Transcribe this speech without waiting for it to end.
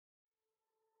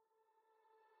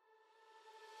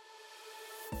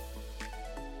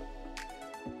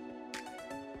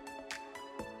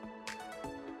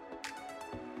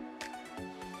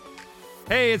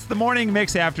Hey, it's the Morning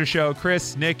Mix After Show.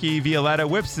 Chris, Nikki, Violetta,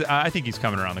 Whips. I think he's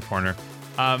coming around the corner.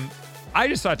 I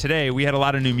just thought today we had a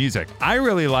lot of new music. I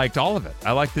really liked all of it.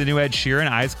 I liked the new Ed Sheeran,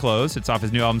 Eyes Closed. It's off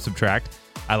his new album, Subtract.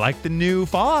 I like the new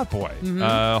Fall Out Boy,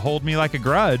 Hold Me Like a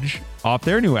Grudge, off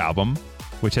their new album,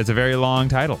 which has a very long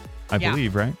title, I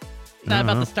believe, right? It's not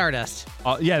about the Stardust.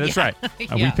 Yeah, that's right.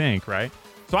 We think, right?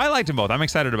 So I liked them both. I'm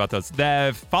excited about those.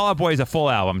 The Fall Out Boy is a full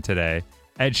album today.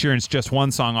 Ed Sheeran's just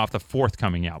one song off the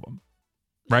forthcoming album,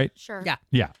 right? Sure. Yeah.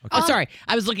 Yeah. Okay. Oh, sorry.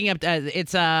 I was looking up.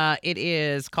 It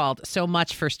is called So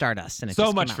Much for Stardust. And it So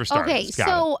just Much came for out. Stardust.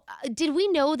 Okay, so did we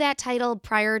know that title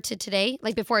prior to today,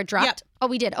 like before it dropped? Yep. Oh,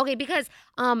 we did. Okay, because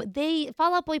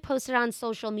Fall Out Boy posted on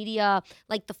social media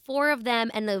like the four of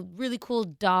them and the really cool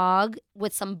dog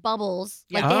with some bubbles.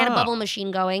 Like they had a bubble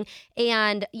machine going,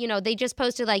 and they just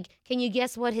posted like, "Can you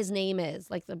guess what his name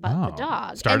is?" Like the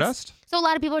dog. Stardust. So a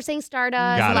lot of people are saying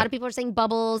Stardust. A lot of people are saying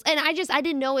Bubbles, and I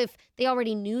didn't know if they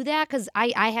already knew that because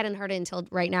I hadn't heard it until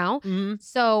right now. Mm-hmm.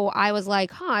 So I was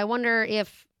like, I wonder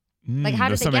if like how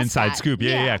did There's they some guess inside that? scoop.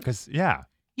 Yeah.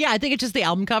 Yeah, I think it's just the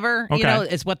album cover. Okay.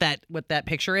 Is what that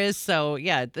picture is. So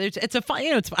yeah, it's a fun,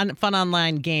 it's a fun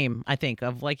online game. I think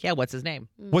of like, what's his name?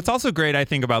 What's also great, I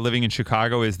think, about living in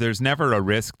Chicago is there's never a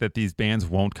risk that these bands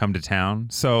won't come to town.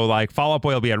 So like Fall Out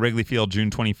Boy will be at Wrigley Field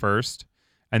June 21st,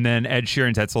 and then Ed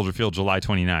Sheeran's at Soldier Field July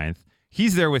 29th.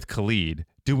 He's there with Khalid.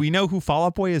 Do we know who Fall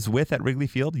Out Boy is with at Wrigley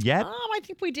Field yet? I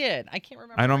think we did. I can't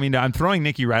remember. I don't mean to. I'm throwing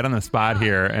Nikki right on the spot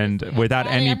here, and without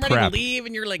any I'm prep. ready to leave,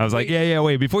 and you're like, I was like,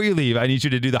 wait. Before you leave, I need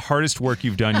you to do the hardest work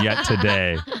you've done yet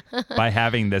today by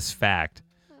having this fact.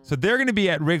 So they're going to be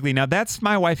at Wrigley. Now, that's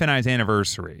my wife and I's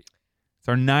anniversary. It's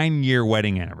our 9-year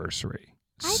wedding anniversary.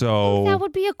 I think that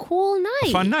would be a cool night.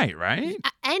 A fun night, right?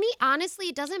 Honestly,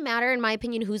 it doesn't matter in my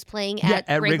opinion who's playing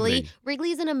at Wrigley. Wrigley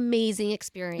is an amazing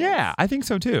experience. Yeah, I think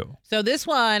so too. So this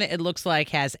one, it looks like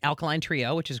has Alkaline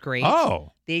Trio, which is great.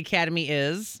 Oh. The Academy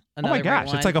is another Oh my gosh, great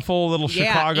one. it's like a full little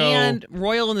Chicago. And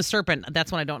Royal and the Serpent.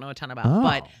 That's one I don't know a ton about,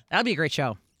 but that'll be a great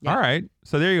show. Yeah. All right.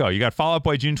 So there you go. You got Fall Out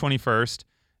Boy June 21st.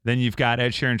 Then you've got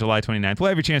Ed Sheeran July 29th. We'll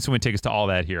have your chance to win tickets to all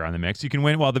that here on The Mix. You can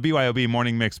win, the BYOB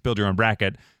Morning Mix, build your own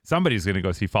bracket. Somebody's going to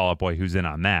go see Fall Out Boy who's in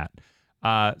on that.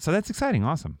 So that's exciting.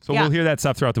 Awesome. So we'll hear that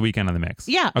stuff throughout the weekend on The Mix.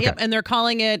 Yeah. Okay. Yep. And they're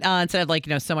calling it, instead of like,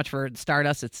 so much for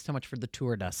Stardust, it's so much for the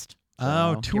Tour Dust.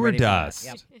 So Tour Dust.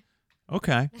 Yep.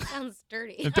 Okay. That sounds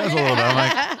dirty. It does a little bit.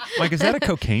 I'm like, is that a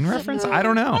cocaine reference? I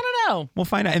don't know. I don't know. We'll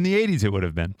find out. In the 80s, it would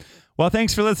have been. Well,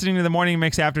 thanks for listening to the Morning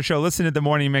Mix After Show. Listen to the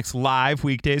Morning Mix live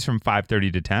weekdays from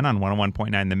 5:30 to 10 on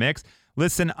 101.9 The Mix.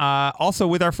 Listen also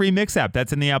with our free Mix app.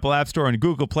 That's in the Apple App Store and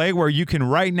Google Play, where you can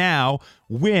right now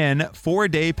win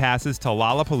 4-day passes to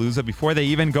Lollapalooza before they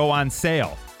even go on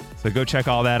sale. So go check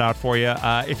all that out for you.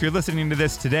 If you're listening to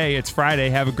this today, it's Friday.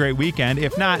 Have a great weekend.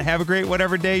 If not, have a great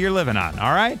whatever day you're living on.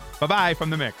 All right? Bye-bye from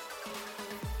The Mix.